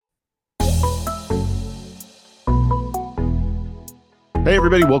Hey,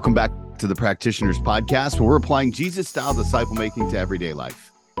 everybody, welcome back to the Practitioners Podcast, where we're applying Jesus-style disciple making to everyday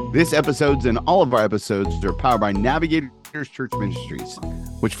life. This episodes and all of our episodes are powered by Navigators Church Ministries,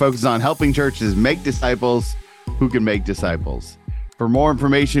 which focuses on helping churches make disciples who can make disciples. For more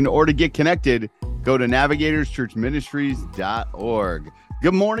information or to get connected, go to navigatorschurchministries.org.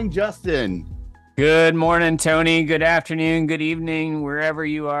 Good morning, Justin. Good morning, Tony. Good afternoon, good evening, wherever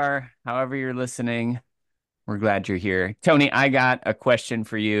you are, however you're listening. We're glad you're here. Tony, I got a question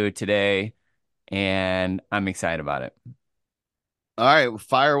for you today, and I'm excited about it. All right,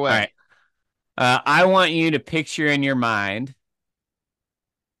 fire away. All right. I want you to picture in your mind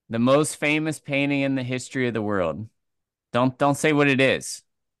the most famous painting in the history of the world. Don't say what it is.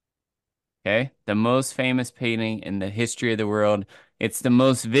 Okay? The most famous painting in the history of the world. It's the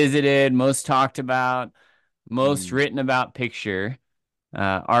most visited, most talked about, most written about picture.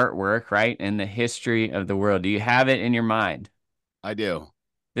 Artwork, right, in the history of the world. Do you have it in your mind? I do.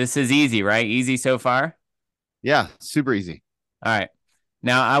 This is easy, right? Easy so far? Yeah, super easy. All right.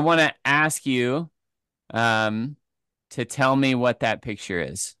 Now, I want to ask you to tell me what that picture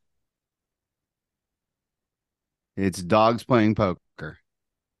is. It's dogs playing poker.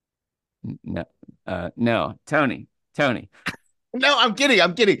 No, Tony. No, I'm kidding.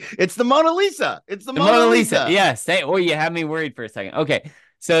 It's the Mona Lisa. It's the Mona Lisa. Yes. You have me worried for a second. Okay.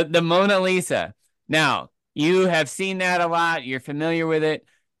 So the Mona Lisa. Now, you have seen that a lot. You're familiar with it.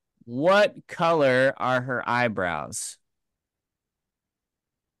 What color are her eyebrows?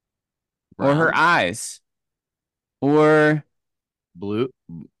 Brown. Or her eyes? Or blue?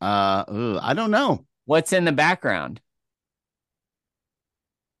 I don't know. What's in the background?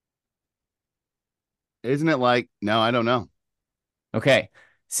 Isn't it like, no, I don't know. Okay.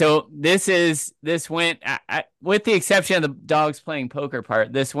 So this went, with the exception of the dogs playing poker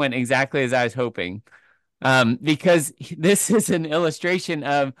part, this went exactly as I was hoping. Because this is an illustration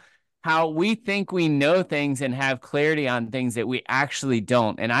of how we think we know things and have clarity on things that we actually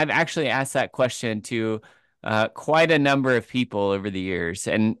don't. And I've actually asked that question to quite a number of people over the years.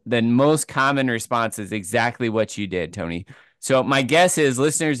 And the most common response is exactly what you did, Tony. So my guess is,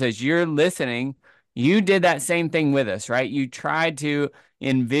 listeners, as you're listening, you did that same thing with us, right? You tried to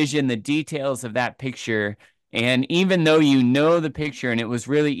envision the details of that picture. And even though you know the picture and it was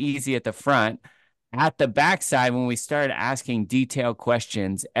really easy at the front, at the backside, when we started asking detailed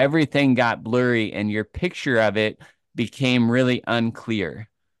questions, everything got blurry and your picture of it became really unclear.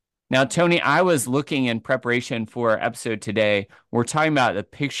 Now, Tony, I was looking in preparation for our episode today. We're talking about the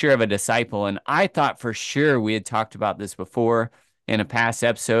picture of a disciple, and I thought for sure we had talked about this before in a past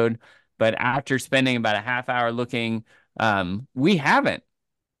episode, but after spending about a half hour looking, we haven't.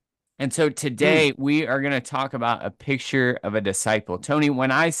 And so today we are going to talk about a picture of a disciple. Tony,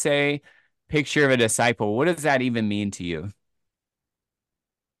 when I say picture of a disciple, what does that even mean to you?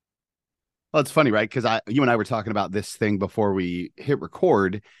 Well, it's funny, right? Because you and I were talking about this thing before we hit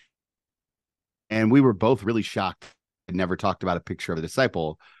record, and we were both really shocked. I never talked about a picture of a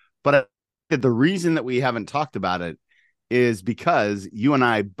disciple, but the reason that we haven't talked about it is because you and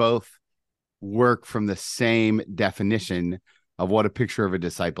I both work from the same definition of what a picture of a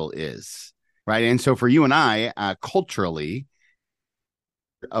disciple is, right? And so for you and I, culturally,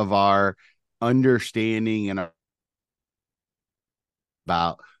 of our understanding and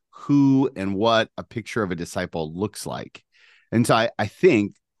about who and what a picture of a disciple looks like. And so I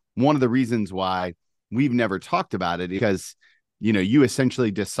think one of the reasons why we've never talked about it is because, you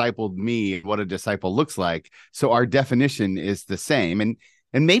essentially discipled me what a disciple looks like. So our definition is the same.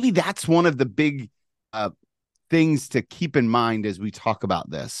 And maybe that's one of the big things to keep in mind as we talk about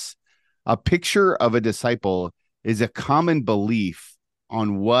this. A picture of a disciple is a common belief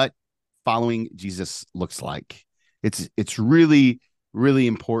on what following Jesus looks like. It's really, really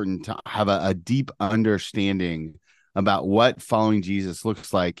important to have a deep understanding about what following Jesus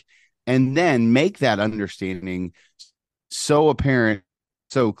looks like, and then make that understanding so apparent,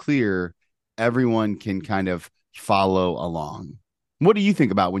 so clear, everyone can kind of follow along. What do you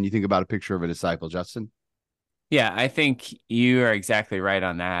think about when you think about a picture of a disciple, Justin? Yeah, I think you are exactly right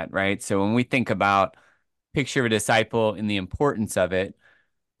on that, right? So when we think about picture of a disciple and the importance of it,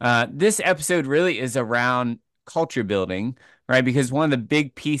 this episode really is around culture building, right? Because one of the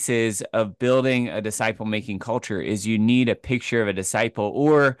big pieces of building a disciple-making culture is you need a picture of a disciple,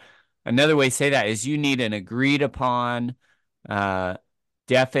 or another way to say that is you need an agreed upon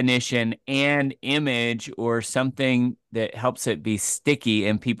definition and image, or something that helps it be sticky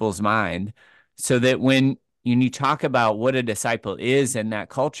in people's mind, so that when you talk about what a disciple is in that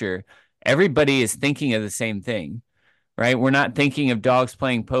culture, everybody is thinking of the same thing, right? We're not thinking of dogs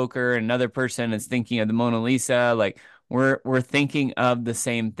playing poker and another person is thinking of the Mona Lisa. Like, we're thinking of the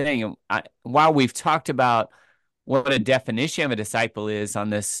same thing. And while we've talked about what a definition of a disciple is on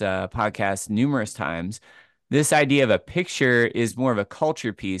this podcast numerous times, this idea of a picture is more of a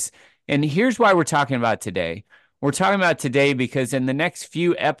culture piece. And here's why we're talking about today. We're talking about today because in the next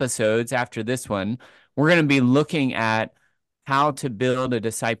few episodes after this one, we're going to be looking at how to build a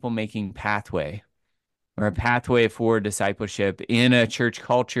disciple-making pathway, or a pathway for discipleship in a church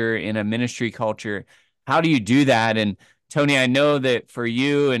culture, in a ministry culture. How do you do that? And Tony, I know that for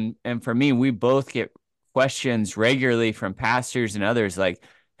you and for me, we both get questions regularly from pastors and others like,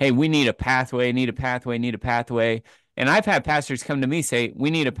 hey, we need a pathway, need a pathway, need a pathway. And I've had pastors come to me say,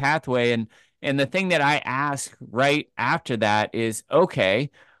 we need a pathway. And the thing that I ask right after that is, okay,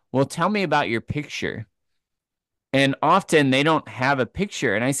 well, tell me about your picture. And often they don't have a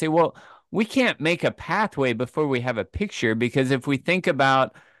picture. And I say, well, we can't make a pathway before we have a picture, because if we think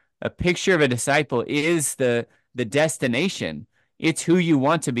about a picture of a disciple is the destination, it's who you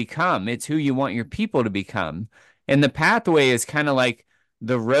want to become, it's who you want your people to become. And the pathway is kind of like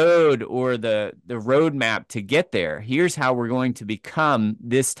the road, or the roadmap to get there. Here's how we're going to become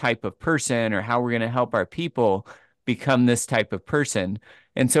this type of person, or how we're going to help our people become this type of person.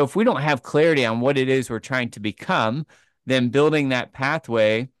 And so if we don't have clarity on what it is we're trying to become, then building that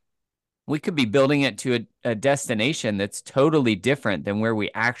pathway, we could be building it to a destination that's totally different than where we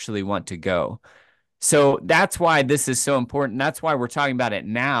actually want to go. So that's why this is so important. That's why we're talking about it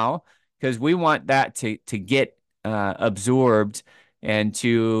now, because we want that to get absorbed, and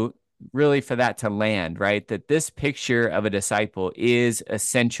to really for that to land, right? That this picture of a disciple is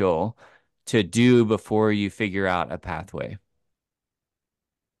essential to do before you figure out a pathway.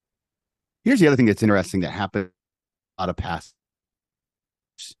 Here's the other thing that's interesting that happens a lot of pastors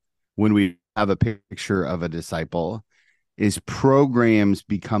when we have a picture of a disciple is programs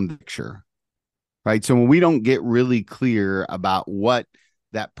become the picture, right? So when we don't get really clear about what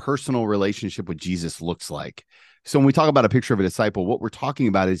that personal relationship with Jesus looks like. So when we talk about a picture of a disciple, what we're talking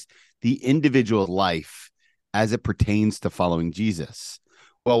about is the individual life as it pertains to following Jesus.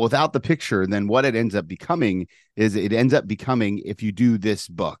 Well, without the picture, then what it ends up becoming is if you do this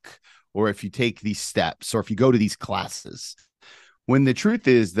book, or if you take these steps, or if you go to these classes, when the truth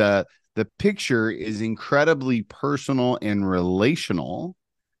is the picture is incredibly personal and relational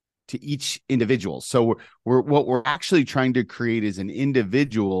to each individual. So what we're actually trying to create is an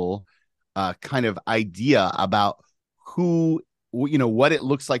individual kind of idea about who, what it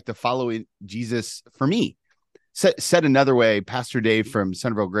looks like to follow Jesus for me. Said another way, Pastor Dave from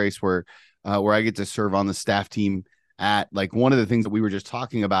Centerville Grace, where I get to serve on the staff team at, like, one of the things that we were just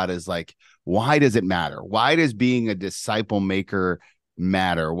talking about is like, why does it matter? Why does being a disciple maker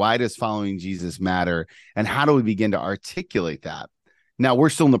matter? Why does following Jesus matter? And how do we begin to articulate that? Now, we're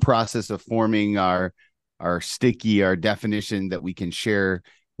still in the process of forming our definition that we can share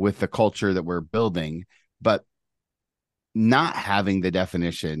with the culture that we're building, but not having the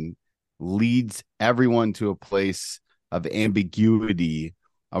definition leads everyone to a place of ambiguity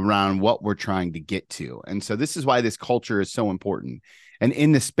around what we're trying to get to. And so this is why this culture is so important. And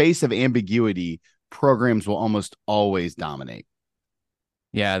in the space of ambiguity, programs will almost always dominate.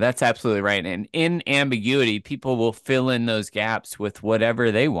 Yeah, that's absolutely right. And in ambiguity, people will fill in those gaps with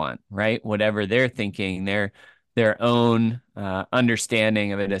whatever they want, right? Whatever they're thinking, their own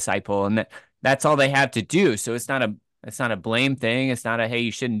understanding of a disciple, and that's all they have to do. So it's not a blame thing. It's not a, hey,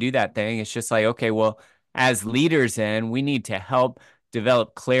 you shouldn't do that thing. It's just like, okay, well, as leaders, then we need to help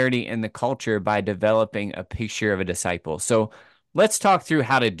develop clarity in the culture by developing a picture of a disciple. So let's talk through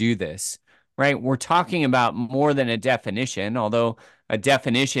how to do this, right? We're talking about more than a definition, although a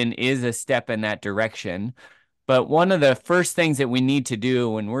definition is a step in that direction. But one of the first things that we need to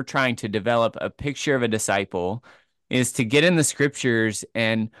do when we're trying to develop a picture of a disciple is to get in the scriptures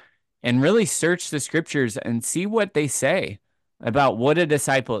and really search the scriptures and see what they say about what a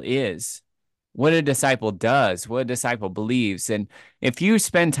disciple is, what a disciple does, what a disciple believes. And if you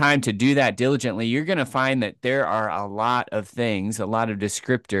spend time to do that diligently, you're going to find that there are a lot of things, a lot of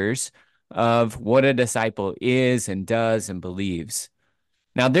descriptors of what a disciple is and does and believes.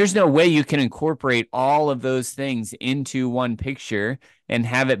 Now, there's no way you can incorporate all of those things into one picture and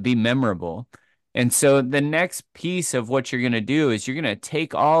have it be memorable. And so the next piece of what you're going to do is you're going to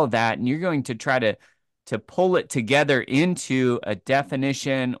take all of that and you're going to try to pull it together into a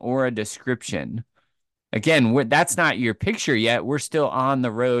definition or a description. Again, that's not your picture yet. We're still on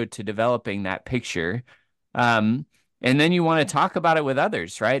the road to developing that picture. And then you want to talk about it with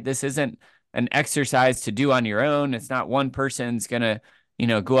others, right? This isn't an exercise to do on your own. It's not one person's going to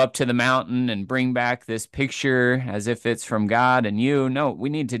go up to the mountain and bring back this picture as if it's from God and you. No, we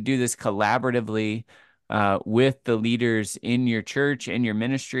need to do this collaboratively with the leaders in your church, in your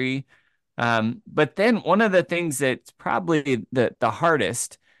ministry. But then one of the things that's probably the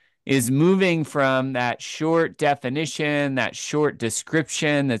hardest is moving from that short definition, that short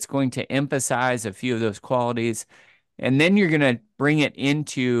description that's going to emphasize a few of those qualities. And then you're going to bring it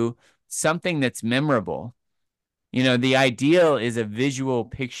into something that's memorable. You know, the ideal is a visual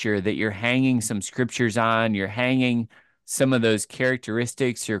picture that you're hanging some scriptures on, you're hanging some of those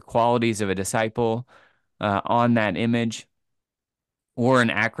characteristics or qualities of a disciple on that image, or an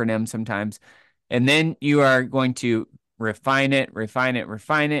acronym sometimes. And then you are going to refine it, refine it,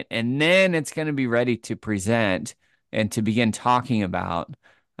 refine it, and then it's going to be ready to present and to begin talking about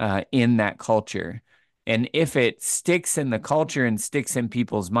in that culture. And if it sticks in the culture and sticks in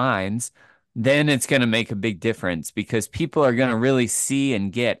people's minds, then it's going to make a big difference, because people are going to really see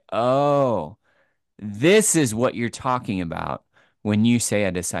and get, oh, this is what you're talking about when you say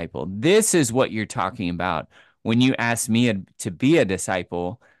a disciple. This is what you're talking about when you ask me to be a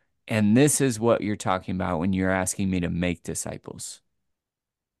disciple. And this is what you're talking about when you're asking me to make disciples.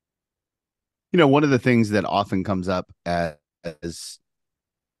 You know, one of the things that often comes up as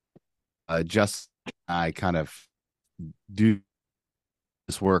just I kind of do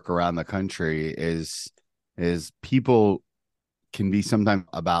this work around the country is people can be sometimes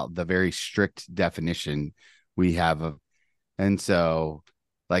about the very strict definition we have of, and so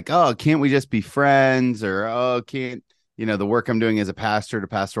like, oh, can't we just be friends? Or, oh, can't, you know, the work I'm doing as a pastor to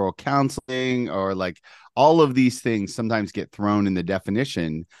pastoral counseling, or like all of these things sometimes get thrown in the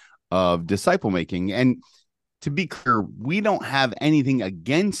definition of disciple making. And to be clear, we don't have anything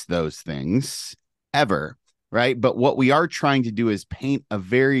against those things ever, right? But what we are trying to do is paint a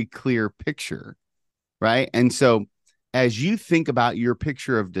very clear picture, right? And so as you think about your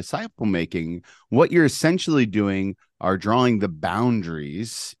picture of disciple making, what you're essentially doing are drawing the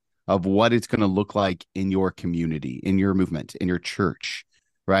boundaries of what it's going to look like in your community, in your movement, in your church,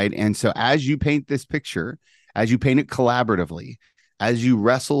 right? And so as you paint this picture, as you paint it collaboratively, as you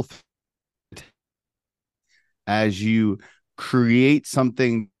wrestle, as you create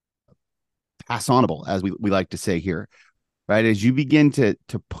something pass onable, as we like to say here, right? As you begin to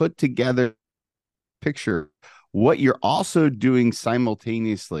put together picture, what you're also doing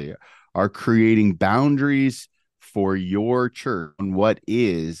simultaneously are creating boundaries for your church on what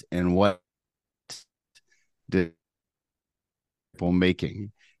is and what disciple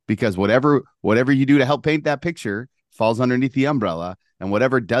making, because whatever you do to help paint that picture falls underneath the umbrella, and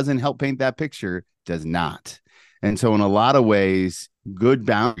whatever doesn't help paint that picture does not. And so in a lot of ways, good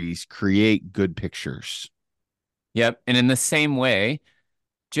boundaries create good pictures. Yep. And in the same way,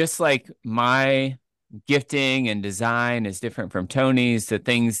 just like my gifting and design is different from Tony's, the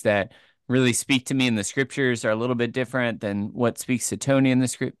things that really speak to me in the scriptures are a little bit different than what speaks to Tony in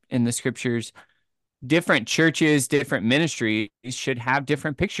the scriptures. Different churches, different ministries should have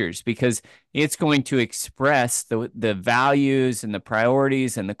different pictures, because it's going to express the values and the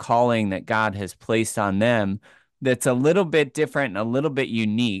priorities and the calling that God has placed on them, that's a little bit different and a little bit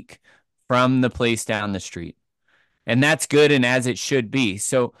unique from the place down the street. And that's good, and as it should be.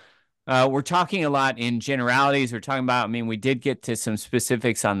 So we're talking a lot in generalities. We're talking about, I mean, we did get to some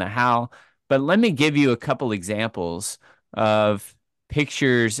specifics on the how, but let me give you a couple examples of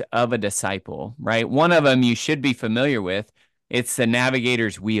pictures of a disciple, right? One of them you should be familiar with. It's the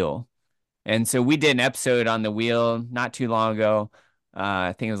navigator's wheel. And so we did an episode on the wheel not too long ago.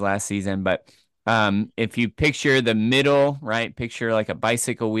 I think it was last season, but if you picture the middle, right? Picture like a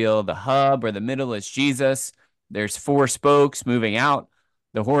bicycle wheel, the hub or the middle is Jesus. There's 4 spokes moving out.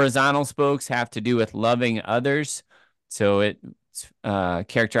 The horizontal spokes have to do with loving others. So it's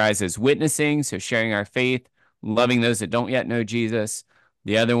characterized as witnessing, so sharing our faith, loving those that don't yet know Jesus.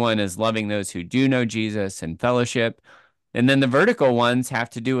 The other one is loving those who do know Jesus, and fellowship. And then the vertical ones have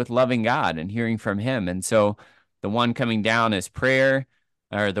to do with loving God and hearing from him. And so the one coming down is prayer,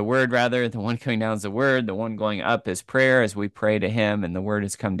 or the word rather. The one coming down is the word. The one going up is prayer, as we pray to him, and the word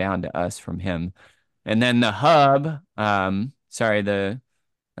has come down to us from him. And then the hub, the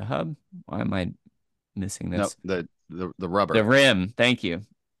hub. Why am I missing this? No, the rubber. The rim. Thank you.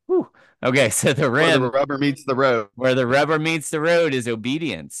 Whew. Okay, so the rim, where the rubber meets the road. Where the rubber meets the road is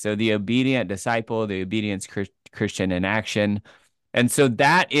obedience. So the obedient disciple, the obedience Christian in action. And so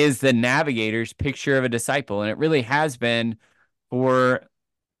that is the navigator's picture of a disciple. And it really has been for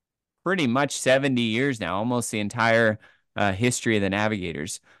pretty much 70 years now, almost the entire history of the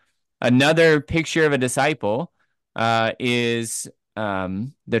navigators. Another picture of a disciple is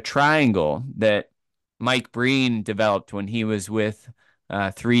the triangle that Mike Breen developed when he was with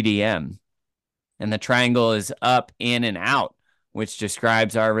 3DM. And the triangle is up, in, and out. which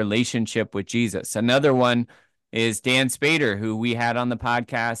describes our relationship with Jesus. Another one is Dan Spader, who we had on the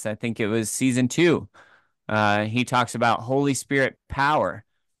podcast. I think it was season 2. He talks about Holy Spirit power.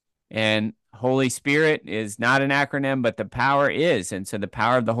 And Holy Spirit is not an acronym, but the power is. And so the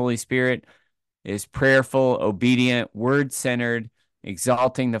power of the Holy Spirit is prayerful, obedient, word-centered,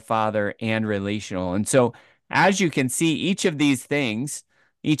 exalting the Father, and relational. And so as you can see, each of these things,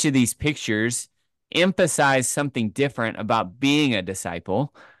 each of these pictures emphasize something different about being a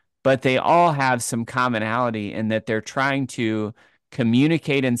disciple, but they all have some commonality in that they're trying to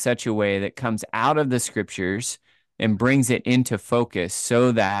communicate in such a way that comes out of the scriptures and brings it into focus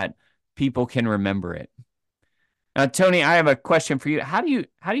so that people can remember it. Now, Tony, I have a question for you. How do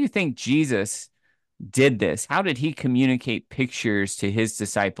you think Jesus did this? How did he communicate pictures to his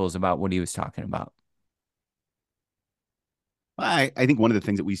disciples about what he was talking about? I think one of the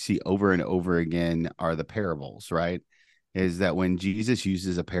things that we see over and over again are the parables, right? Is that when Jesus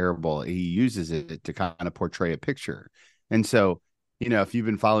uses a parable, he uses it to kind of portray a picture. And so, if you've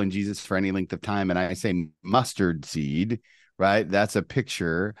been following Jesus for any length of time and I say mustard seed, right? That's a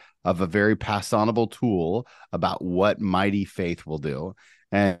picture of a very pass onable tool about what mighty faith will do.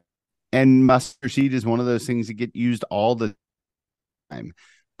 And mustard seed is one of those things that get used all the time.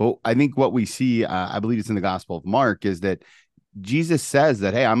 But I think what we see, I believe it's in the Gospel of Mark, is that Jesus says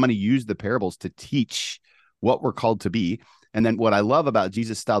that, hey, I'm going to use the parables to teach what we're called to be. And then what I love about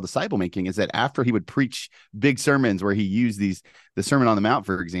Jesus style disciple making is that after he would preach big sermons where he used the Sermon on the Mount,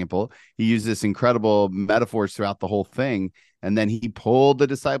 for example, he used this incredible metaphors throughout the whole thing. And then he pulled the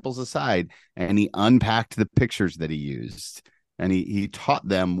disciples aside and he unpacked the pictures that he used. And he taught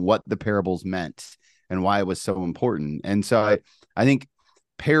them what the parables meant and why it was so important. And so I think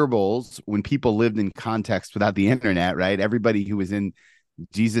parables, when people lived in context without the internet, right? Everybody who was in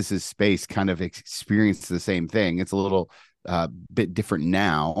Jesus's space kind of experienced the same thing. It's a little bit different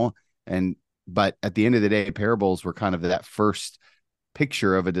now. But at the end of the day, parables were kind of that first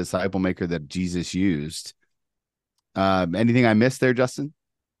picture of a disciple maker that Jesus used. Anything I missed there, Justin?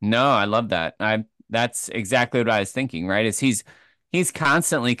 No, I love that. That's exactly what I was thinking, right? Is he's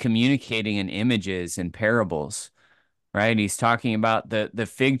constantly communicating in images and parables, right? He's talking about the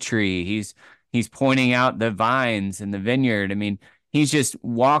fig tree. He's pointing out the vines and the vineyard. I mean, he's just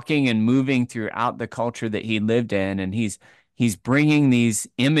walking and moving throughout the culture that he lived in, and he's bringing these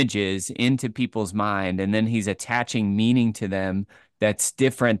images into people's mind, and then he's attaching meaning to them that's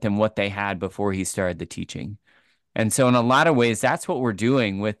different than what they had before he started the teaching. And so in a lot of ways, that's what we're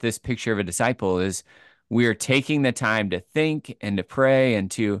doing with this picture of a disciple is we're taking the time to think and to pray and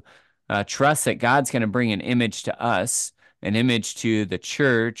to trust that God's going to bring an image to us, an image to the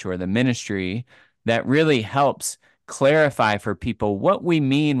church or the ministry that really helps clarify for people what we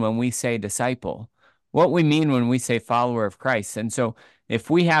mean when we say disciple, what we mean when we say follower of Christ. And so if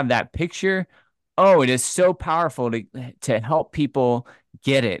we have that picture, it is so powerful to help people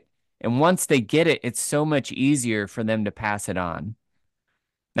get it. And once they get it, it's so much easier for them to pass it on.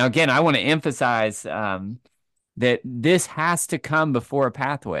 Now, again, I want to emphasize that this has to come before a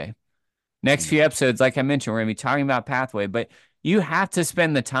pathway. Next few episodes, like I mentioned, we're going to be talking about pathway, but you have to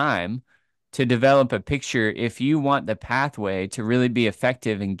spend the time to develop a picture if you want the pathway to really be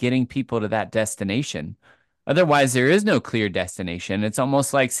effective in getting people to that destination. Otherwise, there is no clear destination. It's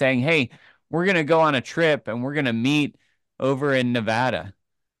almost like saying, hey, we're going to go on a trip and we're going to meet over in Nevada.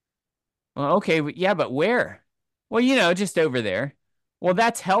 Well, okay, yeah, but where? Well, just over there. Well,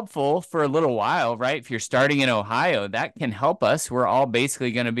 that's helpful for a little while, right? If you're starting in Ohio, that can help us. We're all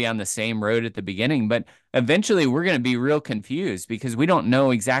basically going to be on the same road at the beginning, but eventually we're going to be real confused because we don't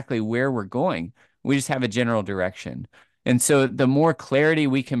know exactly where we're going. We just have a general direction. And so the more clarity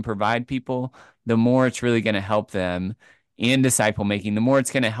we can provide people, the more it's really going to help them in disciple making, the more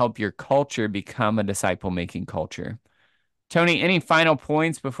it's going to help your culture become a disciple making culture. Tony, any final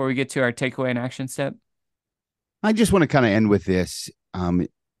points before we get to our takeaway and action step? I just want to kind of end with this.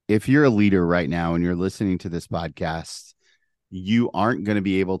 If you're a leader right now and you're listening to this podcast, you aren't going to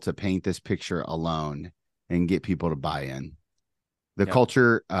be able to paint this picture alone and get people to buy in. The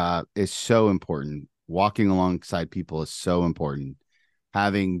culture is so important. Walking alongside people is so important.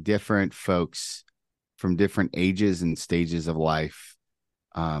 Having different folks from different ages and stages of life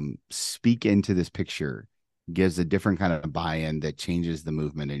speak into this picture gives a different kind of buy-in that changes the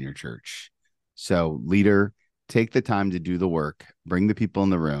movement in your church. So, leader, take the time to do the work, bring the people in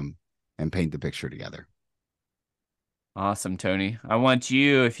the room, and paint the picture together. Awesome, Tony. I want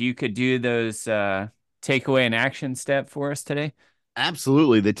you, if you could do those takeaway and action step for us today.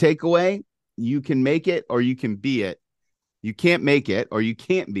 Absolutely. The takeaway, you can make it or you can be it. You can't make it or you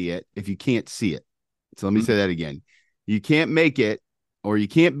can't be it if you can't see it. So let me say that again. You can't make it or you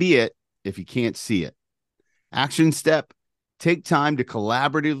can't be it if you can't see it. Action step, take time to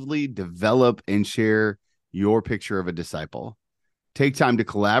collaboratively develop and share your picture of a disciple. Take time to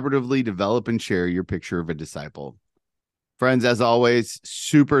collaboratively develop and share your picture of a disciple. Friends, as always,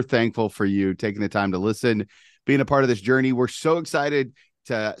 super thankful for you taking the time to listen, being a part of this journey. We're so excited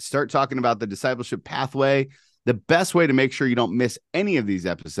to start talking about the discipleship pathway. The best way to make sure you don't miss any of these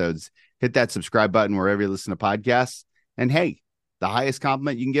episodes, hit that subscribe button wherever you listen to podcasts. And hey, the highest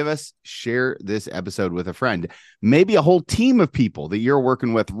compliment you can give us, share this episode with a friend, maybe a whole team of people that you're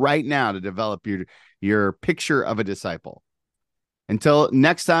working with right now to develop your picture of a disciple. Until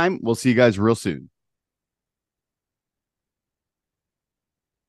next time, we'll see you guys real soon.